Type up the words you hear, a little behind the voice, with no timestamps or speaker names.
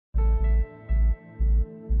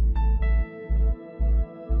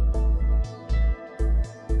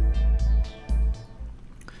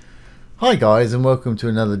Hi guys, and welcome to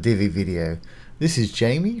another Divi video. This is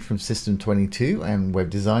Jamie from System22 and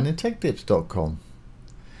webdesignandtechtips.com.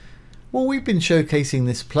 Well, we've been showcasing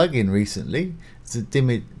this plugin recently. It's a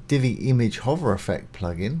Divi image hover effect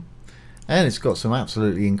plugin, and it's got some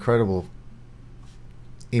absolutely incredible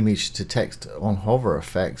image to text on hover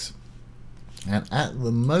effects. And at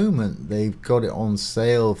the moment they've got it on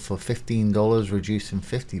sale for $15, reduced from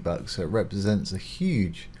 $50, so it represents a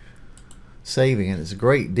huge saving, and it's a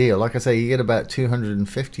great deal. Like I say, you get about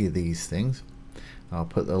 250 of these things. I'll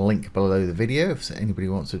put the link below the video if anybody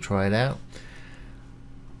wants to try it out.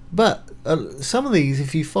 But some of these,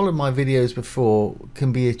 if you followed my videos before,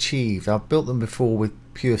 can be achieved. I've built them before with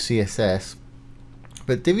pure CSS,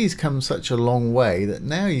 but Divi's come such a long way that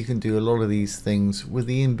now you can do a lot of these things with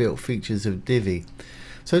the inbuilt features of Divi.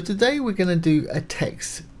 So today we're going to do a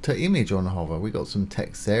text to image on hover. We got some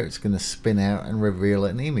text there. It's going to spin out and reveal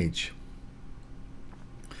an image.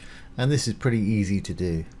 And this is pretty easy to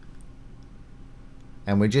do,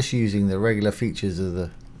 and we're just using the regular features of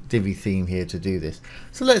the Divi theme here to do this.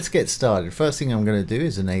 So let's get started. First thing I'm going to do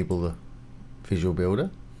is enable the Visual Builder,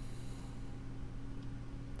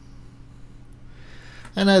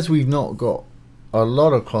 and as we've not got a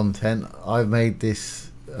lot of content, I've made this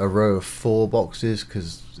a row of 4 boxes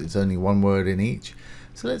because it's only one word in each.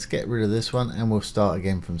 So let's get rid of this one and we'll start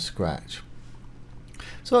again from scratch.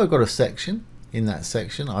 So I've got a section. In that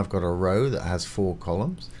section I've got a row that has 4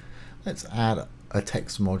 columns. Let's add a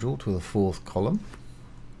text module to the 4th column.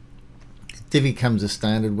 Divi comes as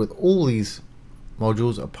standard with all these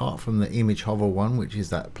modules apart from the image hover one, which is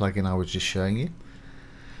that plugin I was just showing you.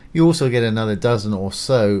 You also get another dozen or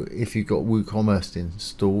so if you've got WooCommerce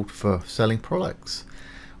installed for selling products.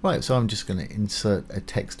 Right, so I'm just going to insert a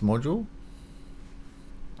text module.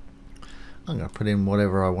 I'm going to put in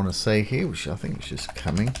whatever I want to say here, which I think is just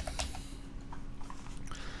coming.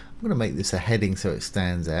 I'm going to make this a heading so it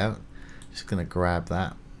stands out. Just going to grab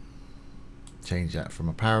that, change that from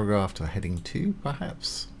a paragraph to a heading 2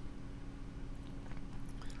 perhaps.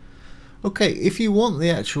 Okay, if you want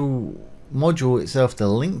the actual module itself to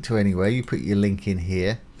link to anywhere, you put your link in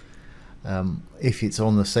here. If it's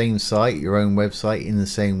on the same site, your own website, in the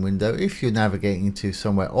same window. If you're navigating to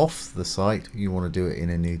somewhere off the site, you want to do it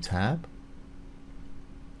in a new tab.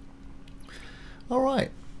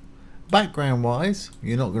 Alright. Background wise,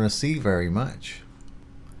 you're not going to see very much.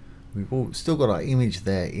 We've still got our image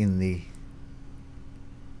there in the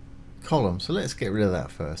column, so let's get rid of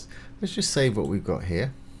that first. Let's just save what we've got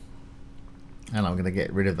here, and I'm going to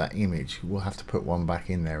get rid of that image. We'll have to put one back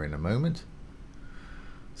in there in a moment.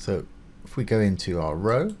 So if we go into our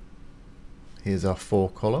row, here's our 4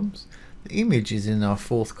 columns. The image is in our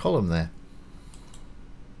 4th column there.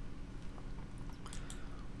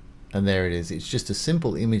 And there it is. It's just a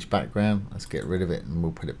simple image background. Let's get rid of it and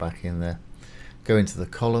we'll put it back in there. Go into the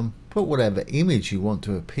column, put whatever image you want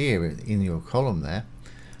to appear in your column there.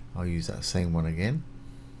 I'll use that same one again.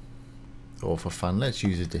 Or for fun, let's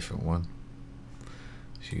use a different one.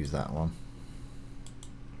 Let's use that one.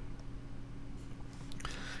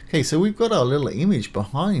 Okay, so we've got our little image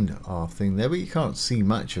behind our thing there, but you can't see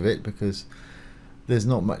much of it because there's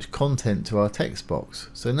not much content to our text box.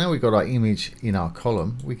 So now we've got our image in our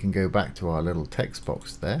column, we can go back to our little text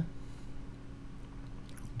box there.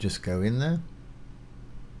 Just go in there,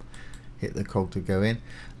 hit the cog to go in.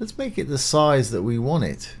 Let's make it the size that we want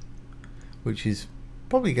it, which is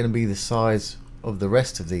probably going to be the size of the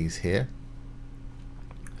rest of these here.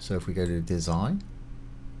 So if we go to design,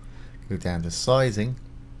 go down to sizing,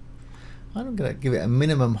 I'm going to give it a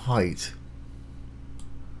minimum height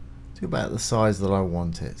to about the size that I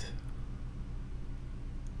want it.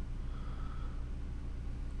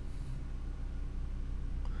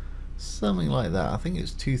 Something like that. I think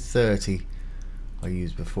it's 230 I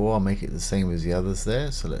used before. I'll make it the same as the others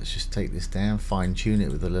there. So let's just take this down, fine tune it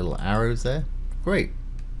with the little arrows there. Great.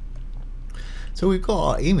 So we've got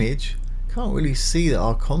our image. Can't really see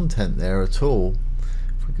our content there at all.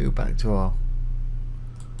 If we go back to our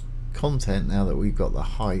content now that we've got the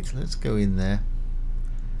height, let's go in there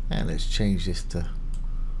and let's change this to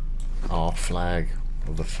our flag,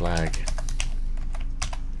 or the flag.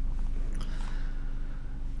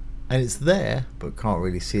 And it's there but can't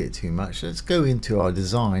really see it too much. Let's go into our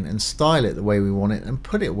design and style it the way we want it and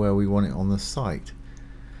put it where we want it on the site.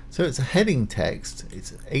 So it's a heading text,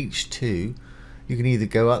 it's H2. You can either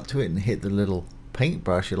go up to it and hit the little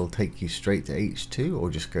paintbrush, it'll take you straight to H2, or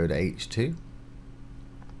just go to H2.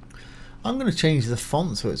 I'm going to change the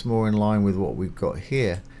font so it's more in line with what we've got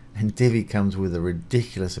here, and Divi comes with a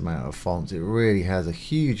ridiculous amount of fonts. It really has a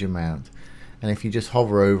huge amount, and if you just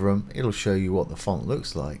hover over them it'll show you what the font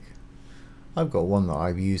looks like. I've got one that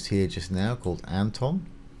I've used here just now called Anton.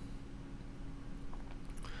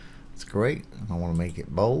 It's great. I want to make it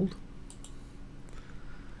bold,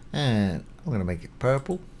 and I'm going to make it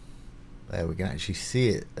purple. There, we can actually see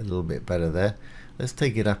it a little bit better there. Let's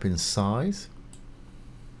take it up in size,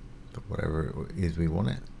 whatever it is we want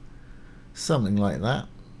it, something like that.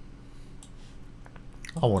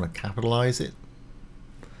 I want to capitalize it,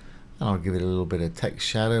 and I'll give it a little bit of text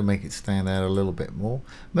shadow, make it stand out a little bit more.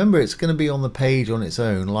 Remember, it's going to be on the page on its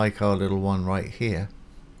own, like our little one right here.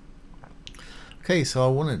 Okay, so I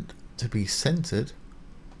want it to be centered,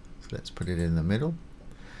 so let's put it in the middle.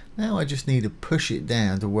 Now I just need to push it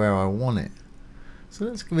down to where I want it. So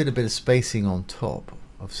let's give it a bit of spacing on top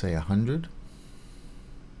of, say, 100.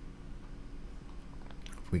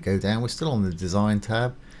 If we go down, we're still on the design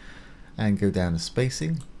tab, and go down to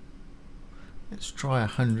spacing. Let's try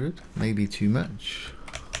 100, maybe too much.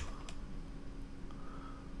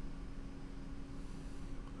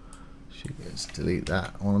 Let's delete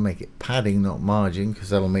that. I want to make it padding, not margin, because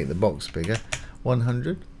that'll make the box bigger.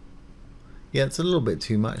 100. Yeah, it's a little bit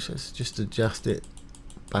too much. Let's just adjust it,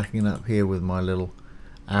 backing up here with my little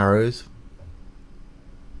arrows.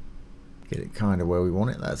 Get it kind of where we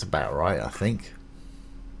want it. That's about right, I think.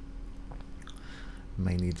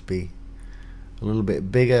 May need to be a little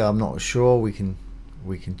bit bigger. I'm not sure. We can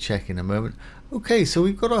check in a moment. Okay, so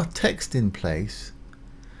we've got our text in place.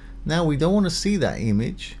 Now we don't want to see that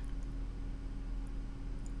image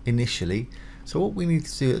initially, so what we need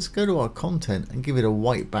to do, let's go to our content and give it a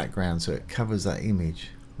white background so it covers that image.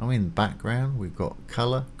 I'm in background, we've got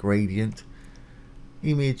color, gradient,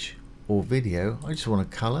 image or video. I just want a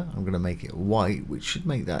color. I'm going to make it white, which should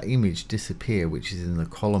make that image disappear, which is in the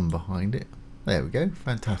column behind it. There we go,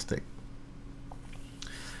 fantastic.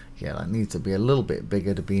 Yeah, that needs to be a little bit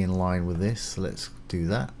bigger to be in line with this, so let's do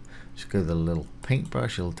that. Just go to the little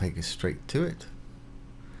paintbrush, it'll take us straight to it.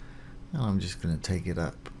 And I'm just going to take it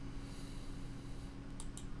up.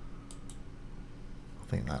 I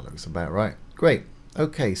think that looks about right. Great.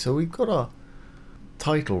 Okay, so we've got our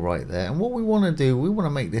title right there, and what we want to do, we want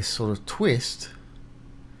to make this sort of twist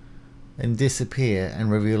and disappear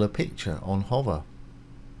and reveal a picture on hover.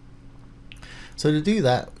 So to do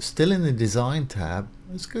that, still in the design tab,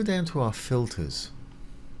 let's go down to our filters.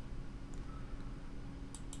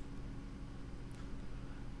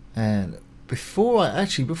 And before I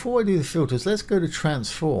do the filters, let's go to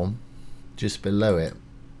transform just below it.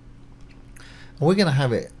 And we're going to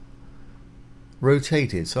have it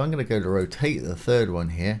rotated. So I'm going to go to rotate, the third one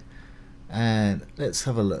here, and let's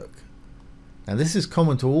have a look. Now this is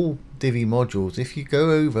common to all Divi modules. If you go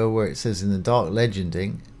over where it says in the dark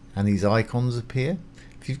legending and these icons appear,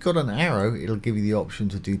 if you've got an arrow, it'll give you the option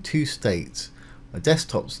to do two states: a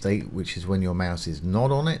desktop state, which is when your mouse is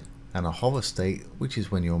not on it, and a hover state, which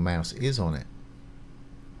is when your mouse is on it.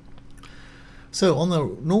 So on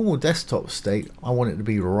the normal desktop state, I want it to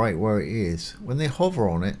be right where it is. When they hover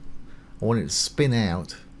on it, I want it to spin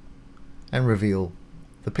out and reveal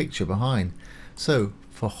the picture behind. So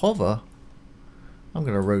for hover, I'm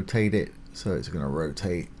going to rotate it, so it's going to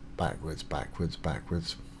rotate backwards, backwards,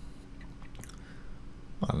 backwards.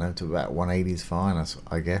 I don't know, to about 180 is fine,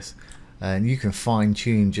 I guess. And you can fine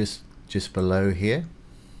tune just below here.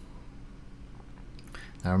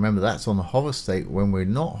 Now remember, that's on the hover state. When we're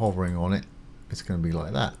not hovering on it, it's going to be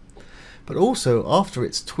like that. But also, after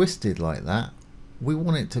it's twisted like that, we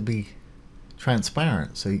want it to be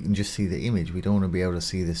transparent so you can just see the image. We don't want to be able to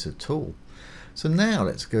see this at all. So now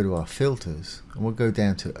let's go to our filters, and we'll go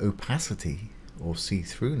down to opacity or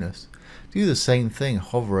see-throughness. Do the same thing,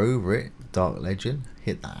 hover over it, dark legend,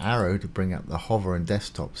 hit the arrow to bring up the hover and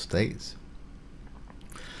desktop states.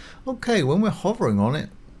 Okay, when we're hovering on it,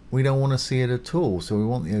 we don't want to see it at all, so we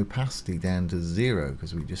want the opacity down to 0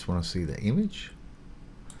 because we just want to see the image.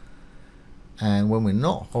 And when we're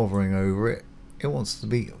not hovering over it, it wants to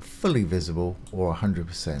be fully visible or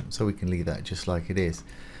 100%, so we can leave that just like it is.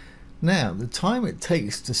 Now the time it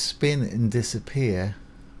takes to spin and disappear,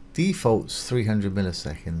 default's 300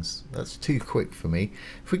 milliseconds. That's too quick for me.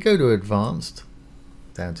 If we go to advanced,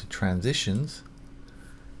 down to transitions,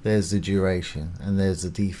 there's the duration, and there's the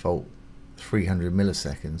default 300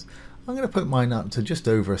 milliseconds. I'm going to put mine up to just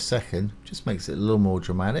over a second. Just makes it a little more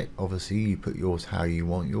dramatic. Obviously you put yours how you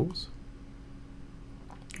want yours.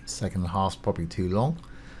 Second and a half's probably too long,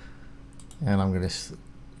 and I'm going to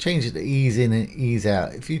change it to ease in and ease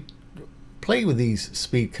out. If you play with these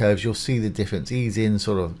speed curves, you'll see the difference. Ease in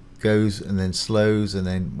sort of goes and then slows, and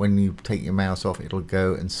then when you take your mouse off, it'll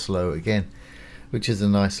go and slow again, which is a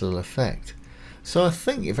nice little effect. So I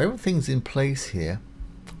think if everything's in place here,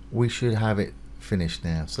 we should have it finished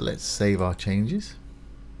now. So let's save our changes.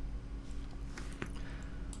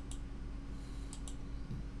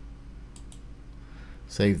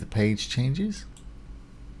 Save the page changes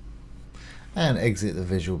and exit the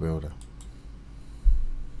visual builder.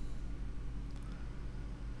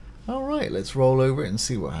 Alright, let's roll over it and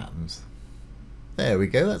see what happens. There we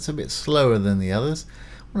go, that's a bit slower than the others.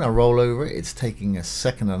 When I roll over it, it's taking a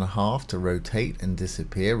second and a half to rotate and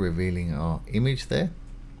disappear, revealing our image there.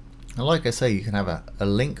 And like I say, you can have a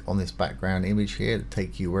link on this background image here to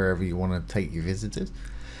take you wherever you want to take your visitors.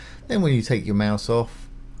 Then when you take your mouse off,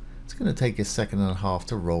 it's going to take a second and a half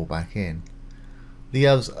to roll back in. The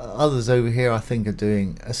others over here I think are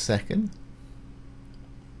doing a second.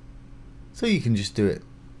 So you can just do it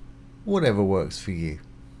whatever works for you.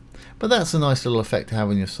 But that's a nice little effect to have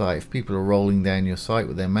on your site. If people are rolling down your site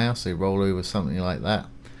with their mouse, they roll over something like that,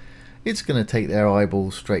 it's going to take their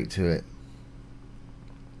eyeballs straight to it.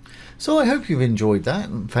 So I hope you've enjoyed that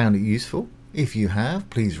and found it useful. If you have,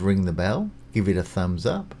 please ring the bell, give it a thumbs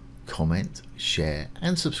up, comment, share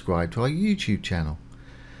and subscribe to our YouTube channel.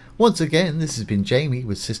 Once again, this has been Jamie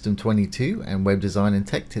with System22 and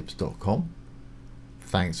webdesignandtechtips.com.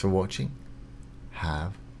 Thanks for watching.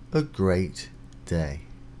 Have a great day.